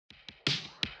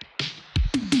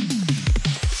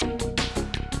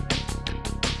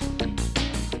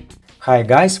Hi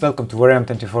guys, welcome to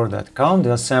wm24.com,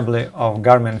 the assembly of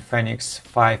Garmin Fenix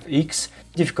 5X.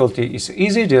 Difficulty is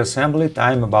easy, the assembly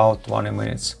time about 20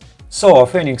 minutes. So, a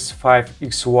Fenix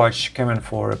 5X watch came in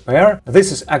for repair.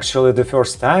 This is actually the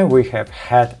first time we have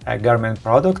had a Garmin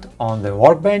product on the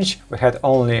workbench. We had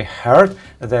only heard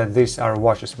that these are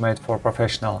watches made for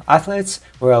professional athletes,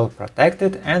 well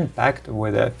protected and packed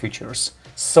with features.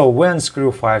 So we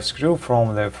unscrew 5 screws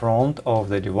from the front of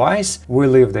the device, we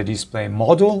leave the display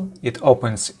module. It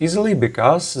opens easily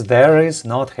because there is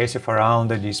no adhesive around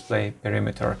the display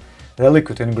perimeter. The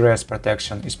liquid ingress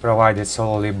protection is provided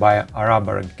solely by a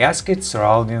rubber gasket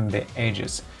surrounding the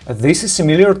edges. This is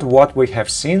similar to what we have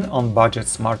seen on budget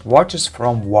smartwatches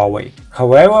from Huawei.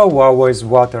 However, Huawei's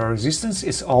water resistance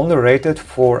is only rated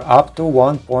for up to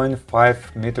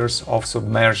 1.5 meters of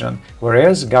submersion,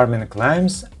 whereas Garmin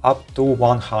claims up to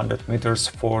 100 meters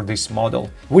for this model.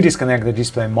 We disconnect the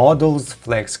display module's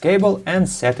flex cable and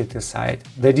set it aside.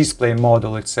 The display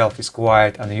module itself is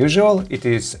quite unusual. It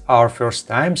is our first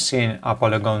time seeing a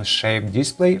polygon-shaped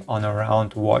display on a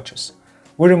round watches.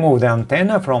 We remove the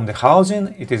antenna from the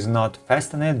housing, it is not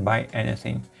fastened by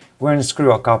anything. We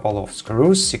unscrew a couple of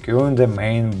screws, securing the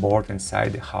main board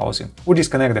inside the housing. We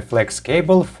disconnect the flex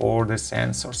cable for the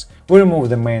sensors. We remove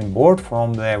the main board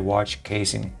from the watch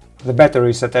casing. The battery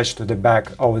is attached to the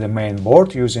back of the main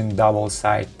board using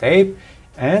double-side tape,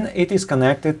 and it is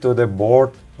connected to the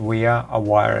board via a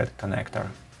wired connector.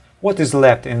 What is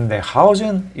left in the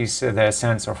housing is the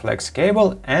sensor flex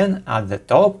cable and at the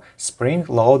top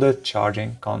spring-loaded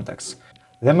charging contacts.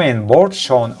 The main board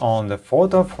shown on the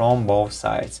photo from both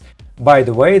sides. By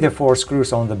the way, the 4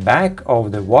 screws on the back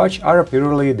of the watch are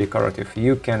purely decorative.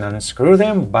 You can unscrew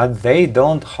them, but they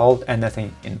don't hold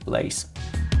anything in place.